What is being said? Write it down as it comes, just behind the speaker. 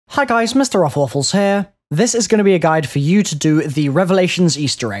Hi guys, MrRoflWaffles here. This is going to be a guide for you to do the Revelations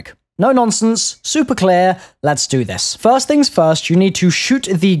Easter egg. No nonsense, super clear, let's do this. First things first, you need to shoot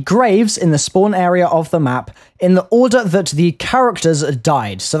the graves in the spawn area of the map in the order that the characters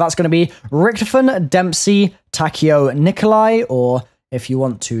died. So that's going to be Richtofen, Dempsey, Takio, Nikolai, or if you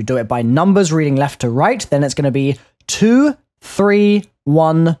want to do it by numbers reading left to right, then it's going to be 2, 3,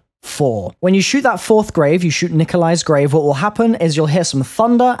 1, 4. When you shoot that fourth grave, you shoot Nikolai's grave, what will happen is you'll hear some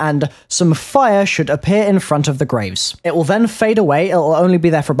thunder and some fire should appear in front of the graves. It will then fade away, it'll only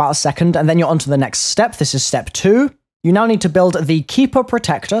be there for about a second, and then you're on to the next step. This is step 2. You now need to build the Keeper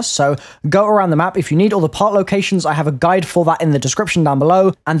Protector, so go around the map. If you need all the part locations, I have a guide for that in the description down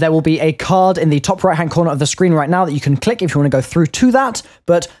below, and there will be a card in the top right-hand corner of the screen right now that you can click if you want to go through to that,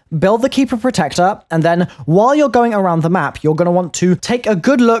 but build the Keeper Protector, and then while you're going around the map, you're going to want to take a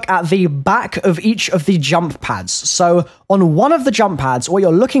good look at the back of each of the jump pads. So on one of the jump pads, what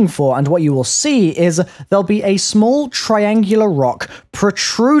you're looking for and what you will see is there'll be a small triangular rock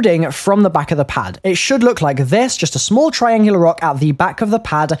protruding from the back of the pad. It should look like this, just a small triangular rock at the back of the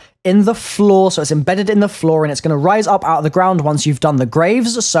pad in the floor, so it's embedded in the floor and it's going to rise up out of the ground once you've done the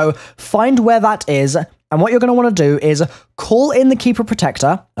graves. So find where that is, and what you're going to want to do is call in the Keeper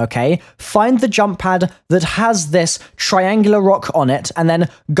Protector, okay? Find the jump pad that has this triangular rock on it, and then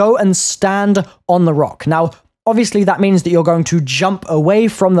go and stand on the rock. Now, obviously, that means that you're going to jump away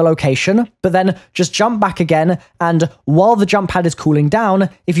from the location, but then just jump back again, and while the jump pad is cooling down,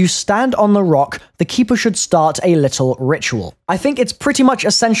 if you stand on the rock, the Keeper should start a little ritual. I think it's pretty much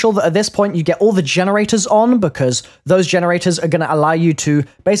essential that at this point you get all the generators on, because those generators are going to allow you to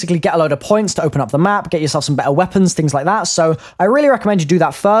basically get a load of points to open up the map, get yourself some better weapons, things like that. So I really recommend you do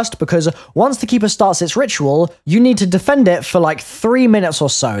that first, because once the Keeper starts its ritual, you need to defend it for like 3 minutes or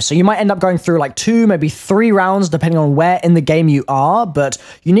so. So you might end up going through like 2, maybe 3 rounds, depending on where in the game you are, but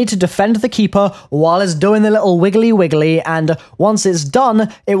you need to defend the Keeper while it's doing the little wiggly, and once it's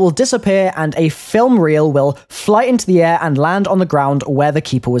done, it will disappear and a film reel will fly into the air and land on the ground where the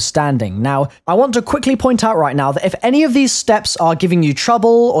Keeper was standing. Now, I want to quickly point out right now that if any of these steps are giving you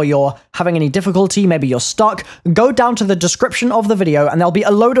trouble or you're having any difficulty, maybe you're stuck, go down to the description of the video and there'll be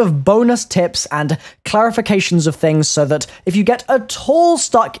a load of bonus tips and clarifications of things so that if you get at all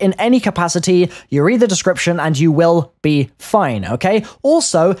stuck in any capacity, you read the description and you will be fine, okay?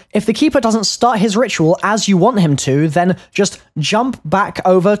 Also, if the Keeper doesn't start his ritual as you want him to, then just jump back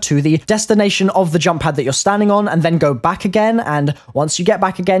over to the destination of the jump pad that you're standing on and then go back again, and once you get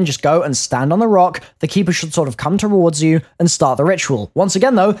back again, just go and stand on the rock. The Keeper should sort of come towards you and start the ritual. Once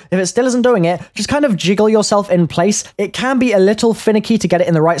again though, if it still isn't doing it, just kind of jiggle yourself in place. It can be a little finicky to get it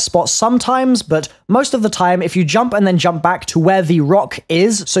in the right spot sometimes, but most of the time, if you jump and then jump back to where the rock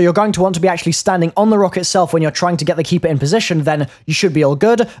is, so you're going to want to be actually standing on the rock itself when you're trying to get the Keeper in position, then you should be all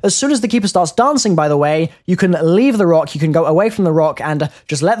good. As soon as the Keeper starts dancing, by the way, you can leave the rock, you can go away from the rock and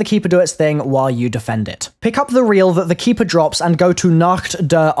just let the Keeper do its thing while you defend it. Pick up the reel that the Keeper drops and go to Nacht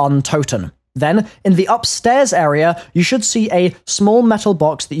der Untoten. Then, in the upstairs area, you should see a small metal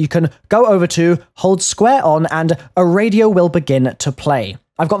box that you can go over to, hold square on, and a radio will begin to play.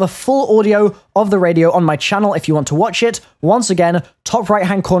 I've got the full audio of the radio on my channel if you want to watch it. Once again, top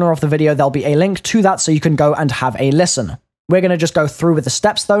right-hand corner of the video, there'll be a link to that so you can go and have a listen. We're going to just go through with the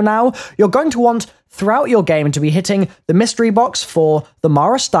steps though now. You're going to want, throughout your game, to be hitting the mystery box for the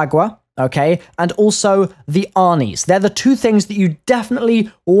Mara Stagua, okay, and also the Arnies. They're the 2 things that you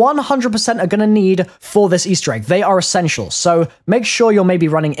definitely 100% are going to need for this Easter egg. They are essential, so make sure you're maybe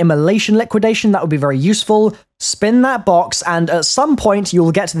running Immolation Liquidation. That would be very useful. Spin that box, and at some point,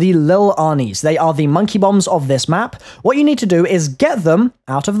 you'll get the Lil Arnies. They are the monkey bombs of this map. What you need to do is get them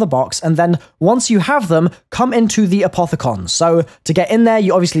out of the box, and then once you have them, come into the Apothicon. So to get in there,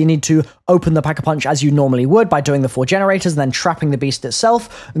 you obviously need to open the Pack-a-Punch as you normally would by doing the 4 generators and then trapping the beast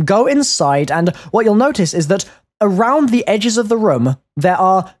itself. Go inside, and what you'll notice is that around the edges of the room, there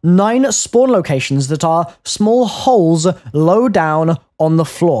are 9 spawn locations that are small holes low down on the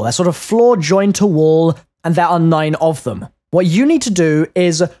floor. They're sort of floor joined to wall, and there are 9 of them. What you need to do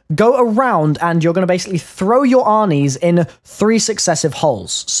is go around and you're going to basically throw your Arnies in 3 successive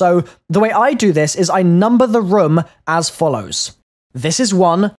holes. So the way I do this is I number the room as follows. This is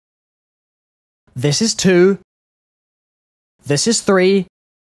 1. This is 2. This is 3.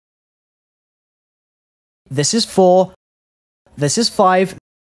 This is 4. This is 5.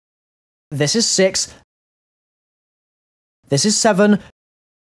 This is 6. This is 7.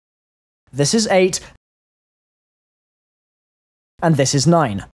 This is 8. And this is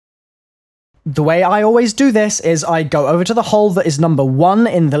 9. The way I always do this is I go over to the hole that is number 1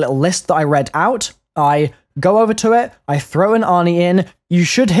 in the little list that I read out. I go over to it, I throw an Arnie in, you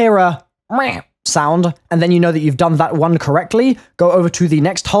should hear a sound, and then you know that you've done that one correctly. Go over to the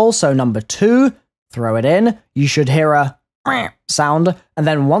next hole, so number 2, throw it in. You should hear a sound, and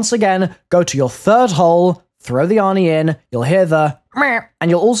then once again, go to your 3rd hole, throw the Arnie in, you'll hear the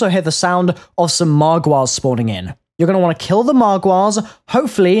and you'll also hear the sound of some Margwas spawning in. You're going to want to kill the Margwas.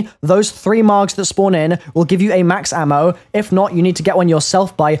 Hopefully, those 3 Margs that spawn in will give you a max ammo. If not, you need to get one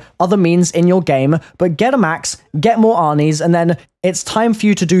yourself by other means in your game. But get a max, get more Arnies, and then it's time for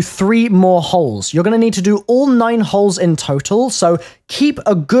you to do 3 more holes. You're going to need to do all 9 holes in total, so keep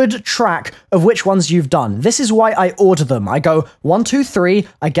a good track of which ones you've done. This is why I order them. I go 1, 2, 3,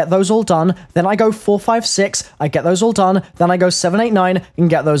 I get those all done, then I go 4, 5, 6, I get those all done, then I go 7, 8, 9, and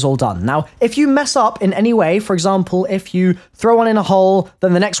get those all done. Now, if you mess up in any way, for example, if you throw one in a hole,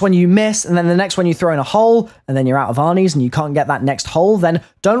 then the next one you miss, and then the next one you throw in a hole, and then you're out of Arnies and you can't get that next hole, then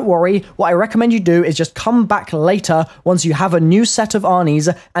don't worry. What I recommend you do is just come back later once you have a new set of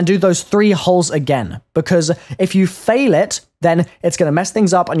Arnies and do those 3 holes again. Because if you fail it, then it's going to mess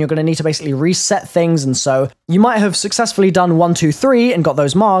things up and you're going to need to basically reset things. And so you might have successfully done 1, 2, 3 and got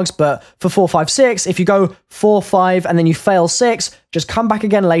those marks, but for 4, 5, 6, if you go 4, 5 and then you fail 6, just come back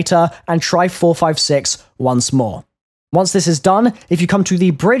again later and try 4, 5, 6 once more. Once this is done, if you come to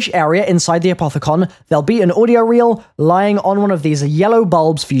the bridge area inside the Apothicon, there'll be an audio reel lying on one of these yellow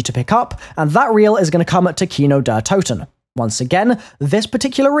bulbs for you to pick up, and that reel is going to come to Kino der Toten. Once again, this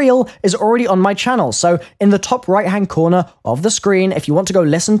particular reel is already on my channel, so in the top right-hand corner of the screen, if you want to go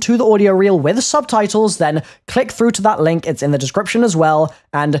listen to the audio reel with subtitles, then click through to that link, it's in the description as well,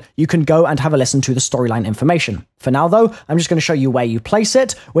 and you can go and have a listen to the storyline information. For now though, I'm just going to show you where you place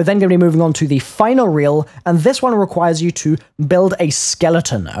it. We're then going to be moving on to the final reel, and this one requires you to build a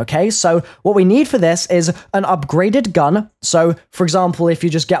skeleton, okay? So what we need for this is an upgraded gun. So for example, if you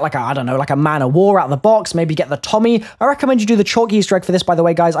just get like a, I don't know, like a man of war out of the box, maybe get the Tommy. I recommend you do the chalk Easter egg for this, by the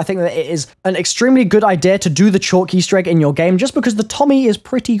way, guys. I think that it is an extremely good idea to do the chalk Easter egg in your game, just because the Tommy is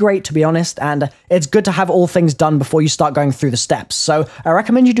pretty great, to be honest, and it's good to have all things done before you start going through the steps. So I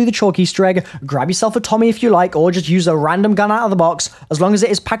recommend you do the chalk Easter egg, grab yourself a Tommy if you like, or just use a random gun out of the box. As long as it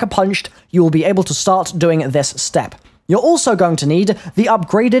is pack-a-punched, you will be able to start doing this step. You're also going to need the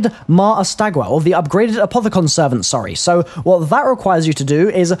upgraded Mar-Astagua, or the upgraded Apothicon servant, sorry. So what that requires you to do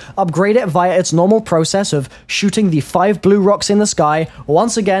is upgrade it via its normal process of shooting the 5 blue rocks in the sky.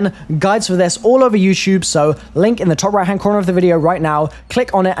 Once again, guides for this all over YouTube, so link in the top right-hand corner of the video right now.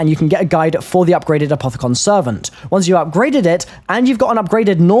 Click on it and you can get a guide for the upgraded Apothicon servant. Once you've upgraded it, and you've got an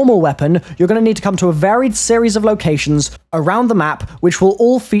upgraded normal weapon, you're going to need to come to a varied series of locations around the map, which will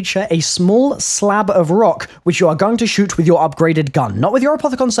all feature a small slab of rock, which you are going to shoot with your upgraded gun. Not with your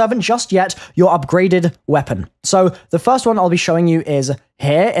Apothicon servant just yet, your upgraded weapon. So the first one I'll be showing you is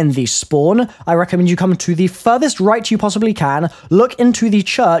here in the spawn. I recommend you come to the furthest right you possibly can, look into the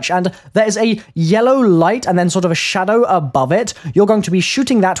church, and there is a yellow light and then sort of a shadow above it. You're going to be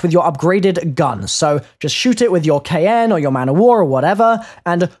shooting that with your upgraded gun. So just shoot it with your KN or your Man of War or whatever,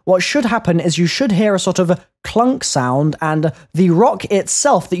 and what should happen is you should hear a sort of clunk sound, and the rock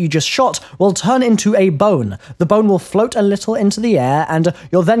itself that you just shot will turn into a bone. The bone will float a little into the air, and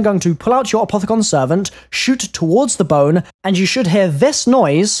you're then going to pull out your Apothicon servant, shoot towards the bone, and you should hear this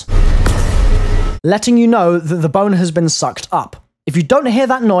noise letting you know that the bone has been sucked up. If you don't hear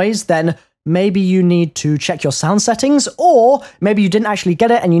that noise, then maybe you need to check your sound settings, or maybe you didn't actually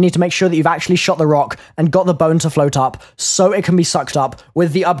get it and you need to make sure that you've actually shot the rock and got the bone to float up so it can be sucked up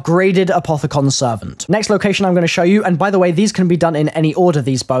with the upgraded Apothicon servant. Next location I'm going to show you, and by the way, these can be done in any order,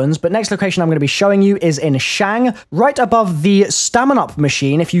 these bones, but next location I'm going to be showing you is in Shang, right above the Stamina Up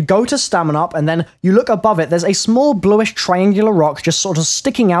machine. If you go to Stamina Up and then you look above it, there's a small bluish triangular rock just sort of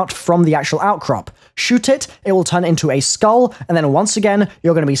sticking out from the actual outcrop. Shoot it, it will turn into a skull, and then once again,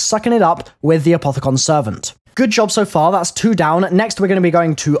 you're going to be sucking it up with the Apothicon servant. Good job so far, that's 2 down. Next, we're going to be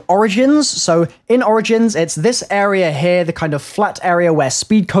going to Origins. So in Origins, it's this area here, the kind of flat area where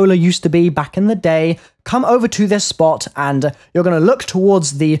Speed Cola used to be back in the day. Come over to this spot and you're going to look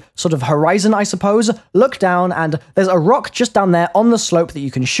towards the sort of horizon, I suppose. Look down and there's a rock just down there on the slope that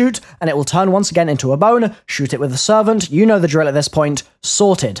you can shoot, and it will turn once again into a bone. Shoot it with the servant. You know the drill at this point.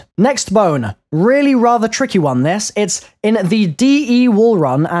 Sorted. Next bone. Really rather tricky one, this. It's in the DE wall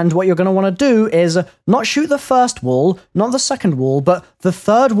run, and what you're going to want to do is not shoot the first wall, not the second wall, but the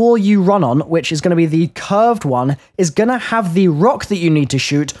third wall you run on, which is going to be the curved one, is going to have the rock that you need to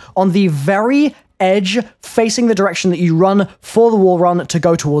shoot on the very edge facing the direction that you run for the wall run to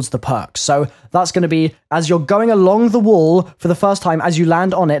go towards the perk. So that's going to be as you're going along the wall for the first time, as you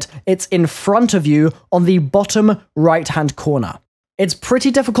land on it, it's in front of you on the bottom right-hand corner. It's pretty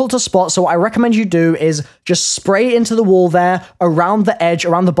difficult to spot, so what I recommend you do is just spray into the wall there, around the edge,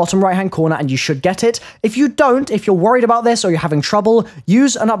 around the bottom right-hand corner, and you should get it. If you don't, if you're worried about this or you're having trouble,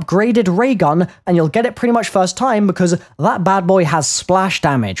 use an upgraded ray gun, and you'll get it pretty much first time because that bad boy has splash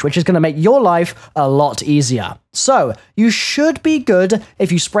damage, which is going to make your life a lot easier. So, you should be good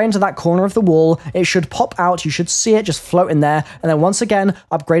if you spray into that corner of the wall. It should pop out, you should see it just float in there, and then once again,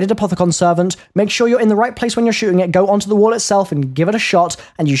 upgraded Apothicon Servant, make sure you're in the right place when you're shooting it, go onto the wall itself and give it a shot,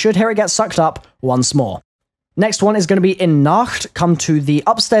 and you should hear it get sucked up once more. Next one is going to be in Nacht. Come to the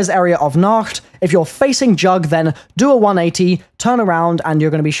upstairs area of Nacht. If you're facing Jug, then do a 180, turn around, and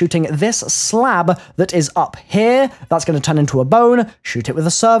you're going to be shooting this slab that is up here. That's going to turn into a bone. Shoot it with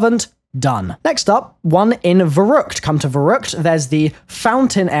a servant. Done. Next up, one in Verrucht. Come to Verrucht, there's the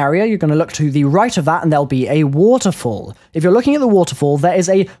fountain area. You're going to look to the right of that and there'll be a waterfall. If you're looking at the waterfall, there is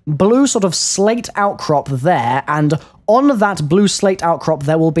a blue sort of slate outcrop there, and on that blue slate outcrop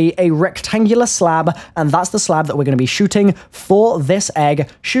there will be a rectangular slab, and that's the slab that we're going to be shooting for this egg.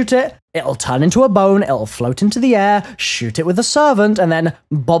 Shoot it, it'll turn into a bone, it'll float into the air, shoot it with a servant, and then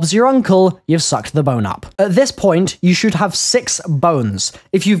Bob's your uncle, you've sucked the bone up. At this point, you should have 6 bones.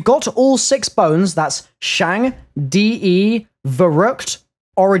 If you've got all 6 bones, that's Shang, DE, Verrucht,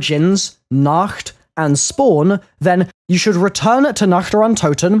 Origins, Nacht, and Spawn, then you should return to Nachteron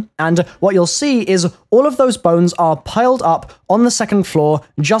Toten, and what you'll see is all of those bones are piled up on the second floor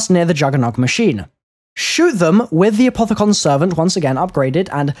just near the Juggernog machine. Shoot them with the Apothicon Servant, once again upgraded,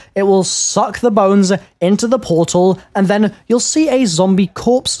 and it will suck the bones into the portal, and then you'll see a zombie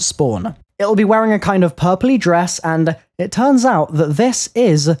corpse spawn. It'll be wearing a kind of purpley dress, and it turns out that this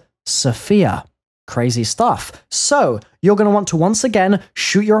is Sophia. Crazy stuff. So, you're going to want to once again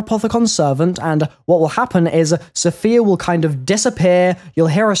shoot your Apothicon Servant, and what will happen is Sophia will kind of disappear, you'll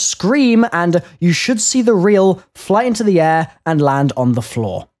hear a scream, and you should see the reel fly into the air and land on the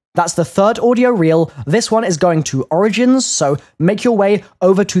floor. That's the 3rd audio reel. This one is going to Origins, so make your way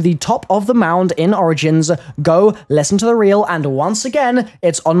over to the top of the mound in Origins, go listen to the reel, and once again,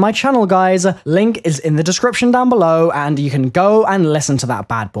 it's on my channel, guys. Link is in the description down below, and you can go and listen to that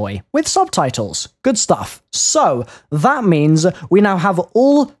bad boy. With subtitles. Good stuff. So, that means we now have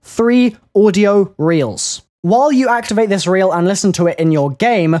all 3 audio reels. While you activate this reel and listen to it in your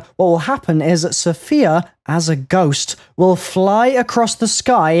game, what will happen is Sophia, as a ghost, will fly across the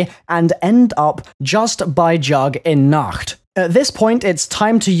sky and end up just by Jug in Nacht. At this point, it's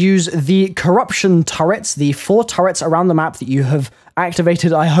time to use the corruption turrets, the 4 turrets around the map that you have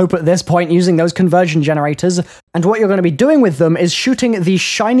activated, I hope at this point, using those conversion generators. And what you're going to be doing with them is shooting the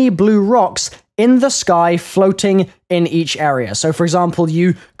shiny blue rocks in the sky, floating in each area. So for example,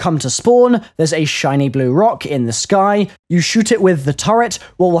 you come to spawn, there's a shiny blue rock in the sky, you shoot it with the turret,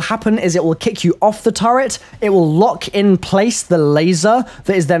 what will happen is it will kick you off the turret, it will lock in place the laser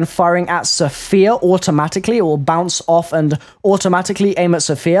that is then firing at Sophia automatically, it will bounce off and automatically aim at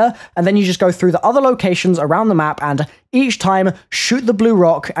Sophia, and then you just go through the other locations around the map and each time shoot the blue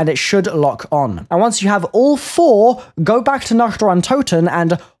rock and it should lock on. And once you have all 4, go back to Nachteron Toten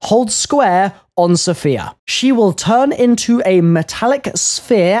and hold square on Sophia. She will turn into a metallic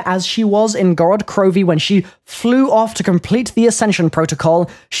sphere as she was in Gorod Krovi when she flew off to complete the Ascension Protocol.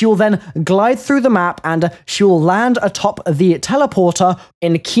 She will then glide through the map and she will land atop the teleporter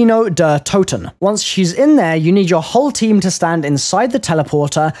in Kino der Toten. Once she's in there, you need your whole team to stand inside the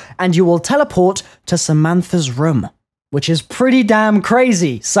teleporter and you will teleport to Samantha's room, which is pretty damn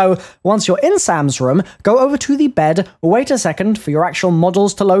crazy. So once you're in Sam's room, go over to the bed, wait a second for your actual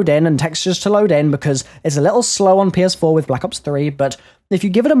models to load in and textures to load in because it's a little slow on PS4 with Black Ops 3, but if you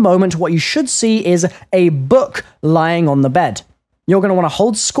give it a moment, what you should see is a book lying on the bed. You're going to want to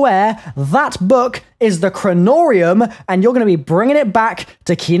hold square, that book is the Kronorium, and you're going to be bringing it back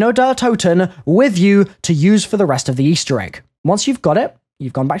to Kino der Toten with you to use for the rest of the Easter egg. Once you've got it,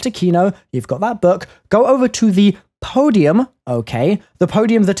 you've gone back to Kino, you've got that book, go over to the podium, okay, the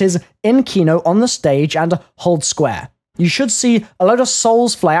podium that is in Kino on the stage, and hold square. You should see a load of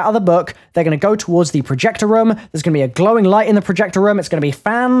souls fly out of the book. They're going to go towards the projector room. There's going to be a glowing light in the projector room. It's going to be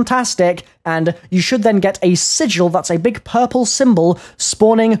fantastic. And you should then get a sigil that's a big purple symbol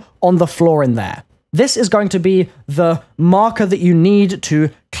spawning on the floor in there. This is going to be the marker that you need to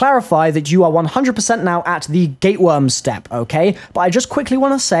clarify that you are 100% now at the gateworm step, okay? But I just quickly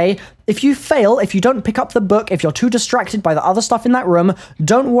want to say, if you fail, if you don't pick up the book, if you're too distracted by the other stuff in that room,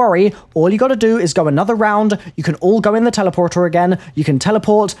 don't worry. All you got to do is go another round. You can all go in the teleporter again. You can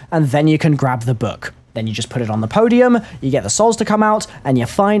teleport, and then you can grab the book. Then you just put it on the podium, you get the souls to come out, and you're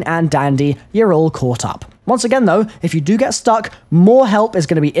fine and dandy. You're all caught up. Once again though, if you do get stuck, more help is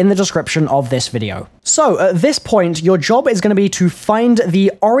going to be in the description of this video. So at this point, your job is going to be to find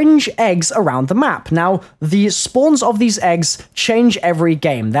the orange eggs around the map. Now, the spawns of these eggs change every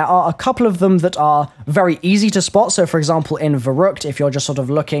game. There are a couple of them that are very easy to spot. So for example, in Verrucht, if you're just sort of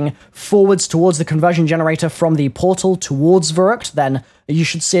looking forwards towards the conversion generator from the portal towards Verrucht, then you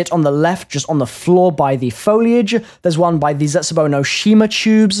should see it on the left, just on the floor by the foliage. There's one by the Zetsubo no Shima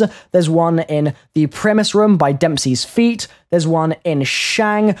tubes. There's one in the Primis room by Dempsey's feet. There's one in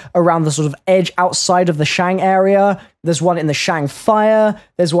Shang, around the sort of edge outside of the Shang area. There's one in the Shang Fire.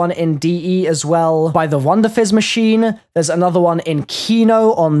 There's one in DE as well by the Wonder Fizz machine. There's another one in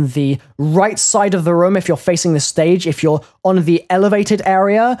Kino on the right side of the room if you're facing the stage. If you're on the elevated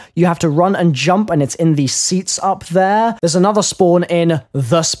area, you have to run and jump, and it's in the seats up there. There's another spawn in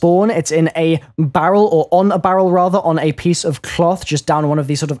the spawn. It's in a barrel, or on a barrel rather, on a piece of cloth just down one of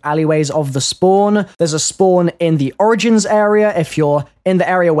these sort of alleyways of the spawn. There's a spawn in the Origins area if you're in the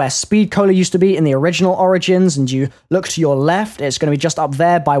area where Speed Cola used to be in the original Origins, and you look to your left, it's going to be just up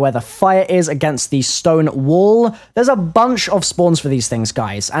there by where the fire is against the stone wall. There's a bunch of spawns for these things,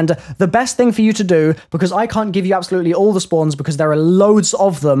 guys, and the best thing for you to do, because I can't give you absolutely all the spawns because there are loads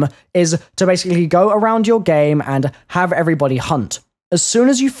of them, is to basically go around your game and have everybody hunt. As soon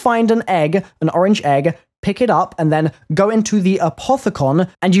as you find an egg, an orange egg, pick it up and then go into the Apothicon,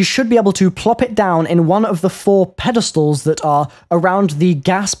 and you should be able to plop it down in one of the 4 pedestals that are around the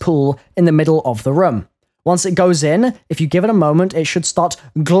gas pool in the middle of the room. Once it goes in, if you give it a moment, it should start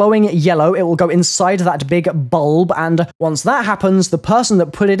glowing yellow. It will go inside that big bulb, and once that happens, the person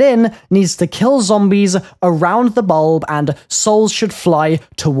that put it in needs to kill zombies around the bulb, and souls should fly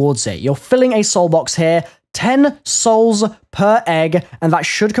towards it. You're filling a soul box here, 10 souls per egg, and that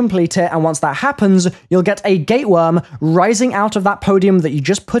should complete it. And once that happens, you'll get a gateworm rising out of that podium that you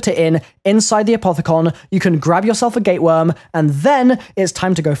just put it in inside the Apothicon. You can grab yourself a gateworm, and then it's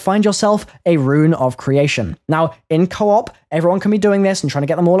time to go find yourself a rune of creation. Now, in co-op, everyone can be doing this and trying to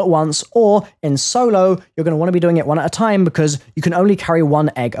get them all at once, or in solo, you're going to want to be doing it one at a time because you can only carry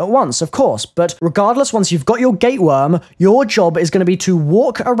 1 egg at once, of course. But regardless, once you've got your gateworm, your job is going to be to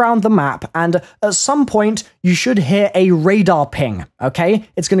walk around the map, and at some point, you should hear a radar ping, okay?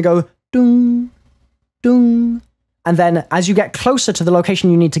 It's going to go dung, dung, and then as you get closer to the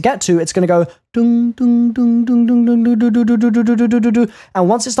location you need to get to, it's going to go dung, dung, dung, dung, dung, dung, dung, dung, dung, dung, dung, dung, dung, dung. And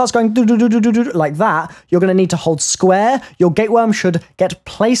once it starts going dung, dung, dung, dung, dung, dung, like that, you're going to need to hold square. Your gateworm should get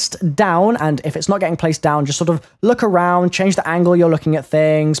placed down, and if it's not getting placed down, just sort of look around, change the angle you're looking at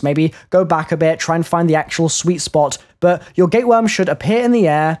things, maybe go back a bit, try and find the actual sweet spot. But your gateworm should appear in the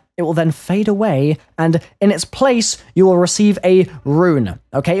air, it will then fade away, and in its place, you will receive a rune,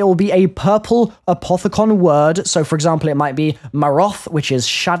 okay? It will be a purple Apothicon word, so for example, it might be Maroth, which is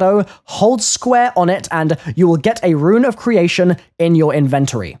shadow. Hold square on it, and you will get a rune of creation in your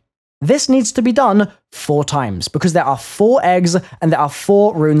inventory. This needs to be done 4 times, because there are 4 eggs, and there are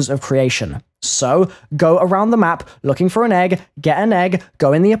 4 runes of creation. So, go around the map looking for an egg, get an egg,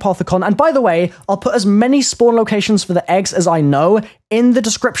 go in the Apothicon, and by the way, I'll put as many spawn locations for the eggs as I know in the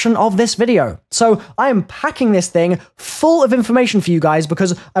description of this video. So, I am packing this thing full of information for you guys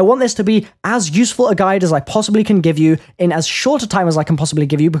because I want this to be as useful a guide as I possibly can give you in as short a time as I can possibly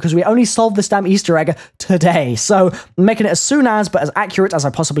give you, because we only solved this damn Easter egg today. So, I'm making it as soon as, but as accurate as I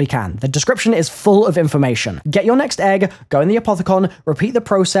possibly can. The description is full of information. Get your next egg, go in the Apothicon, repeat the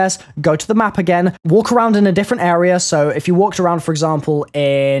process, go to the map again, walk around in a different area. So if you walked around, for example,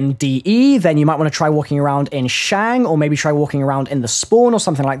 in DE, then you might want to try walking around in Shang, or maybe try walking around in the spawn or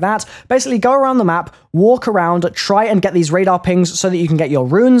something like that. Basically, go around the map, walk around, try and get these radar pings so that you can get your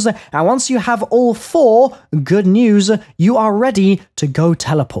runes. And once you have all 4, good news, you are ready to go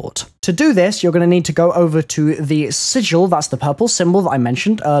teleport. To do this, you're going to need to go over to the sigil, that's the purple symbol that I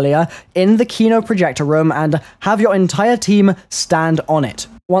mentioned earlier, in the Kino projector room, and have your entire team stand on it.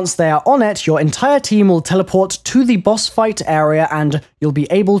 Once they are on it, your entire team will teleport to the boss fight area, and you'll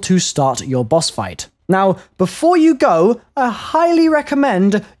be able to start your boss fight. Now, before you go, I highly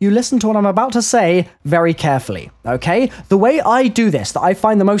recommend you listen to what I'm about to say very carefully, okay? The way I do this, that I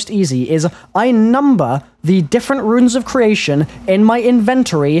find the most easy, is I number the different runes of creation in my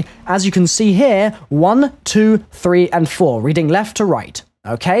inventory, as you can see here, 1, 2, 3, and 4, reading left to right.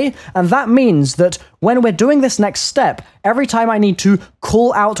 Okay? And that means that when we're doing this next step, every time I need to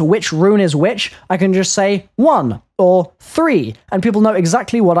call out which rune is which, I can just say 1 or 3, and people know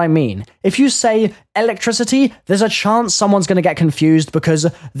exactly what I mean. If you say electricity, there's a chance someone's going to get confused because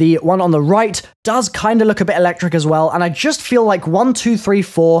the one on the right does kind of look a bit electric as well, and I just feel like 1, 2, 3,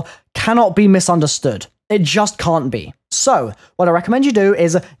 4 cannot be misunderstood. It just can't be. So, what I recommend you do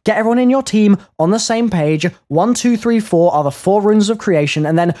is get everyone in your team on the same page. 1, 2, 3, 4 are the 4 runes of creation,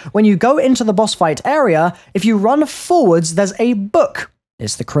 and then when you go into the boss fight area, if you run forwards, there's a book.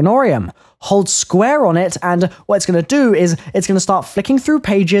 It's the Kronorium. Hold square on it, and what it's going to do is it's going to start flicking through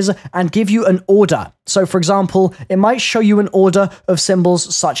pages and give you an order. So, for example, it might show you an order of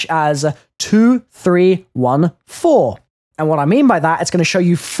symbols such as 2, 3, 1, 4. And what I mean by that, it's going to show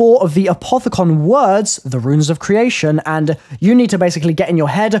you 4 of the Apothicon words, the runes of creation, and you need to basically get in your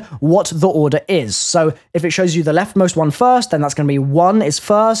head what the order is. So if it shows you the leftmost one first, then that's going to be 1 is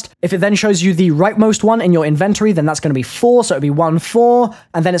first. If it then shows you the rightmost one in your inventory, then that's going to be 4, so it'll be 1, 4.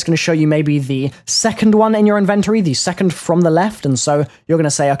 And then it's going to show you maybe the second one in your inventory, the second from the left. And so you're going to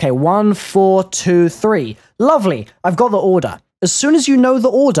say, okay, 1, 4, 2, 3. Lovely, I've got the order. As soon as you know the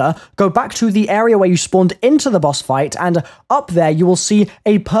order, go back to the area where you spawned into the boss fight, and up there you will see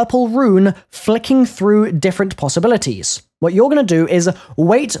a purple rune flicking through different possibilities. What you're going to do is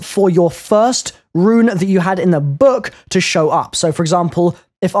wait for your first rune that you had in the book to show up. So, for example,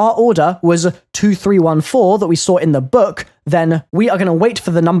 if our order was 2, 3, 1, 4 that we saw in the book, then we are going to wait for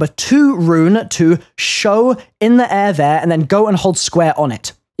the number 2 rune to show in the air there, and then go and hold square on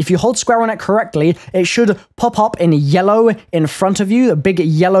it. If you hold square on it correctly, it should pop up in yellow in front of you, a big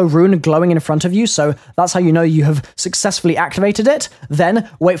yellow rune glowing in front of you, so that's how you know you have successfully activated it. Then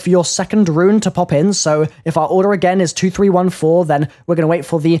wait for your second rune to pop in, so if our order again is 2, 3, 1, 4, then we're going to wait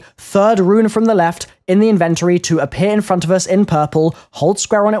for the third rune from the left in the inventory to appear in front of us in purple, hold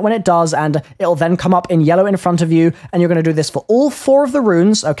square on it when it does, and it'll then come up in yellow in front of you, and you're going to do this for all 4 of the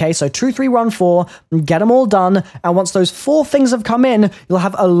runes, okay, so 2, 3, 1, 4, get them all done, and once those 4 things have come in, you'll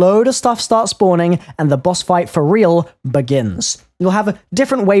have a load of stuff start spawning, and the boss fight for real begins. You'll have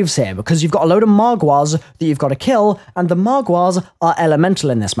different waves here, because you've got a load of Margwas that you've got to kill, and the Margwas are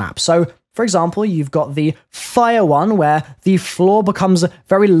elemental in this map, so for example, you've got the fire one, where the floor becomes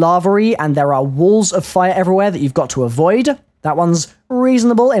very lava-y and there are walls of fire everywhere that you've got to avoid. That one's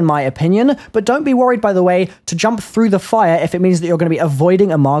reasonable in my opinion, but don't be worried, by the way, to jump through the fire if it means that you're going to be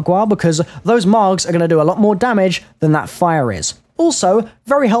avoiding a Margwa, because those Margs are going to do a lot more damage than that fire is. Also,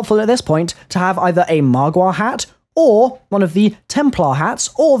 very helpful at this point to have either a Margwa hat or one of the Templar hats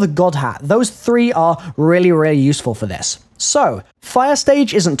or the God hat. Those 3 are really, really useful for this. So, fire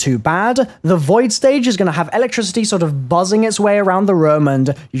stage isn't too bad. The void stage is going to have electricity sort of buzzing its way around the room,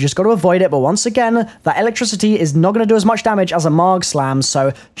 and you just got to avoid it. But once again, that electricity is not going to do as much damage as a Marg slam,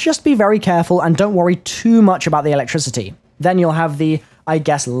 so just be very careful and don't worry too much about the electricity. Then you'll have the, I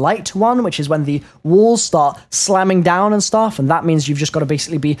guess, light one, which is when the walls start slamming down and stuff, and that means you've just got to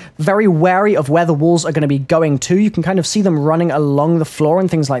basically be very wary of where the walls are going to be going to. You can kind of see them running along the floor and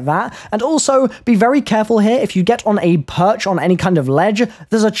things like that. And also, be very careful here. If you get on a perch on any kind of ledge,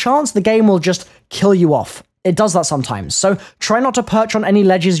 there's a chance the game will just kill you off. It does that sometimes, so try not to perch on any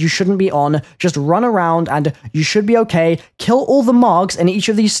ledges you shouldn't be on, just run around and you should be okay. Kill all the Margs in each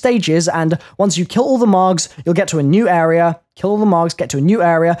of these stages, and once you kill all the Margs, you'll get to a new area. Kill all the Margs, get to a new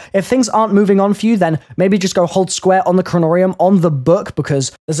area. If things aren't moving on for you, then maybe just go hold square on the Kronorium on the book,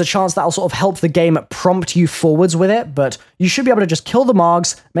 because there's a chance that'll sort of help the game prompt you forwards with it, but you should be able to just kill the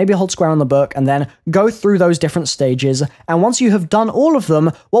Margs, maybe hold square on the book, and then go through those different stages. And once you have done all of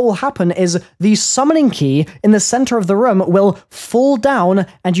them, what will happen is the summoning key in the center of the room will fall down,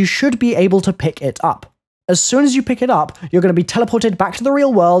 and you should be able to pick it up. As soon as you pick it up, you're going to be teleported back to the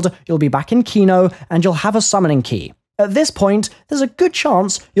real world, you'll be back in Kino, and you'll have a summoning key. At this point, there's a good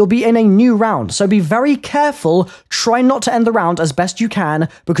chance you'll be in a new round, so be very careful. Try not to end the round as best you can,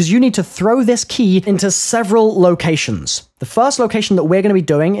 because you need to throw this key into several locations. The first location that we're going to be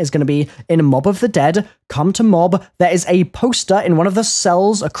doing is going to be in Mob of the Dead. Come to Mob. There is a poster in one of the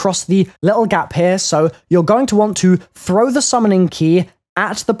cells across the little gap here, so you're going to want to throw the summoning key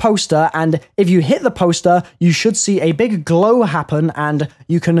at the poster, and if you hit the poster, you should see a big glow happen, and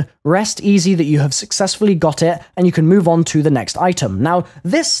you can rest easy that you have successfully got it, and you can move on to the next item. Now,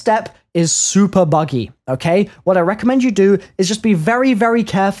 this step is super buggy, okay? What I recommend you do is just be very, very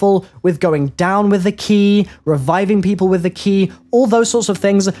careful with going down with the key, reviving people with the key. All those sorts of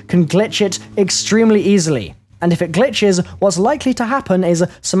things can glitch it extremely easily. And if it glitches, what's likely to happen is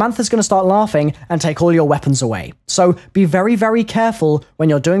Samantha's going to start laughing and take all your weapons away. So be very, very careful when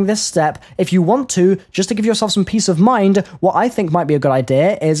you're doing this step. If you want to, just to give yourself some peace of mind, what I think might be a good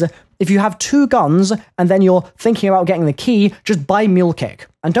idea is if you have 2 guns and then you're thinking about getting the key, just buy Mule Kick.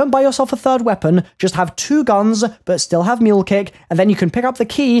 And don't buy yourself a 3rd weapon, just have 2 guns, but still have Mule Kick, and then you can pick up the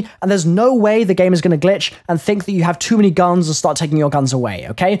key, and there's no way the game is going to glitch and think that you have too many guns and start taking your guns away,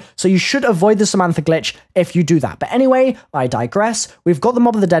 okay? So you should avoid the Samantha glitch if you do that. But anyway, I digress. We've got the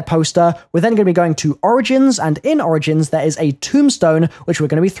Mob of the Dead poster. We're then going to be going to Origins, and in Origins, there is a tombstone, which we're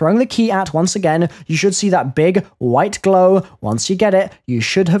going to be throwing the key at once again. You should see that big white glow. Once you get it, you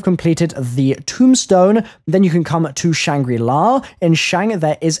should have completed the tombstone. Then you can come to Shangri-La. In Shang,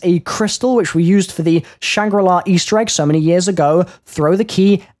 there is a crystal which we used for the Shangri-La Easter egg so many years ago. Throw the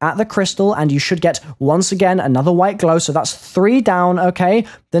key at the crystal and you should get, once again, another white glow. So that's 3 down, okay?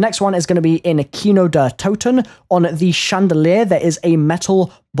 The next one is going to be in Kino der Toten. On the chandelier, there is a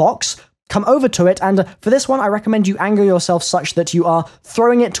metal box. Come over to it, and for this one, I recommend you angle yourself such that you are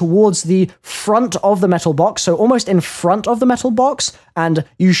throwing it towards the front of the metal box, so almost in front of the metal box, and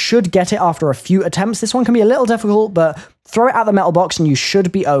you should get it after a few attempts. This one can be a little difficult, but throw it at the metal box and you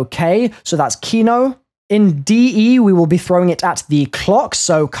should be okay. So that's Kino. In DE, we will be throwing it at the clock,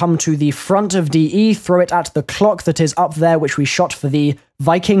 so come to the front of DE, throw it at the clock that is up there, which we shot for the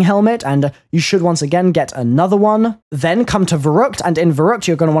Viking helmet, and you should once again get another one. Then come to Verrucht, and in Verrucht,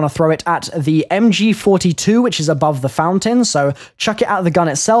 you're going to want to throw it at the MG42, which is above the fountain, so chuck it at the gun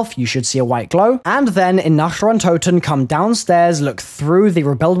itself, you should see a white glow. And then in Nachrantoten, come downstairs, look through the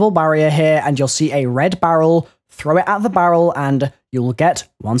rebuildable barrier here, and you'll see a red barrel, throw it at the barrel, and you'll get,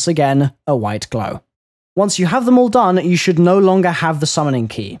 once again, a white glow. Once you have them all done, you should no longer have the summoning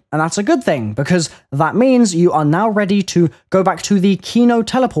key. And that's a good thing, because that means you are now ready to go back to the Kino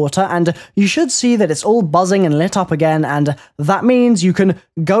teleporter, and you should see that it's all buzzing and lit up again, and that means you can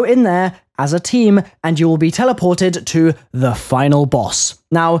go in there as a team, and you will be teleported to the final boss.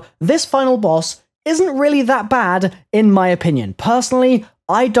 Now, this final boss isn't really that bad, in my opinion. Personally,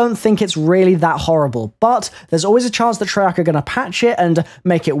 I don't think it's really that horrible, but there's always a chance that Treyarch are going to patch it and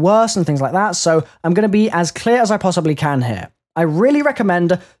make it worse and things like that, so I'm going to be as clear as I possibly can here. I really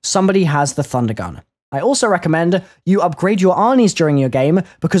recommend somebody has the Thundergun. I also recommend you upgrade your Arnies during your game,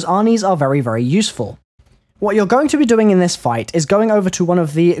 because Arnies are very, very useful. What you're going to be doing in this fight is going over to one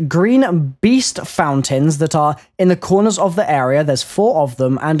of the green beast fountains that are in the corners of the area. There's 4 of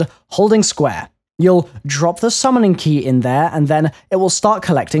them, and holding square. You'll drop the summoning key in there, and then it will start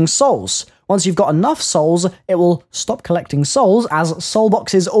collecting souls. Once you've got enough souls, it will stop collecting souls, as soul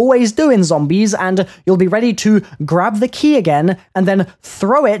boxes always do in zombies, and you'll be ready to grab the key again, and then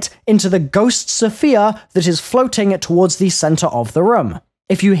throw it into the Ghost Sophia that is floating towards the center of the room.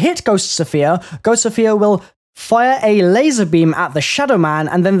 If you hit Ghost Sophia will fire a laser beam at the Shadow Man,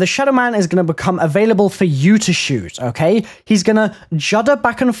 and then the Shadow Man is going to become available for you to shoot, okay? He's going to judder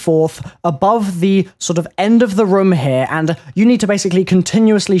back and forth above the sort of end of the room here, and you need to basically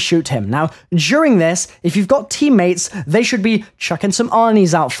continuously shoot him. Now, during this, if you've got teammates, they should be chucking some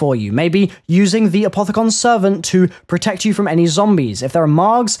Arnies out for you, maybe using the Apothicon Servant to protect you from any zombies. If there are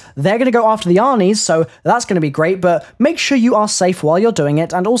Margs, they're going to go after the Arnies, so that's going to be great, but make sure you are safe while you're doing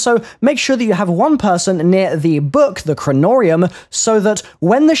it, and also make sure that you have one person near the book, the Kronorium, so that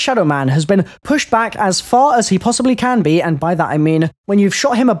when the Shadow Man has been pushed back as far as he possibly can be, and by that I mean when you've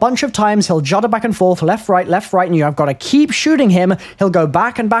shot him a bunch of times, he'll judder back and forth, left, right, and you have got to keep shooting him. He'll go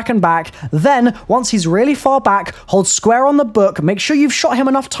back and back and back. Then, once he's really far back, hold square on the book. Make sure you've shot him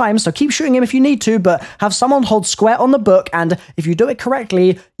enough times, so keep shooting him if you need to, but have someone hold square on the book, and if you do it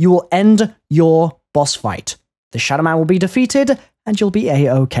correctly, you will end your boss fight. The Shadow Man will be defeated, and you'll be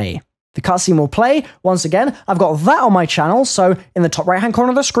A-okay. The cutscene will play. Once again, I've got that on my channel, so in the top right-hand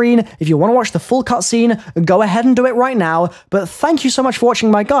corner of the screen, if you want to watch the full cutscene, go ahead and do it right now. But thank you so much for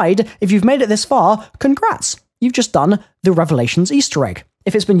watching my guide. If you've made it this far, congrats! You've just done the Revelations Easter egg.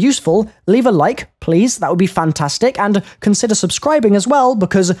 If it's been useful, leave a like, please, that would be fantastic, and consider subscribing as well,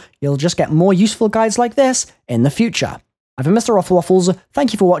 because you'll just get more useful guides like this in the future. I've been MrRoflWaffles,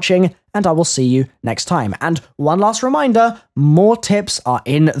 thank you for watching, and I will see you next time. And one last reminder, more tips are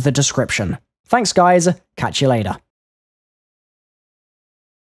in the description. Thanks guys, catch you later.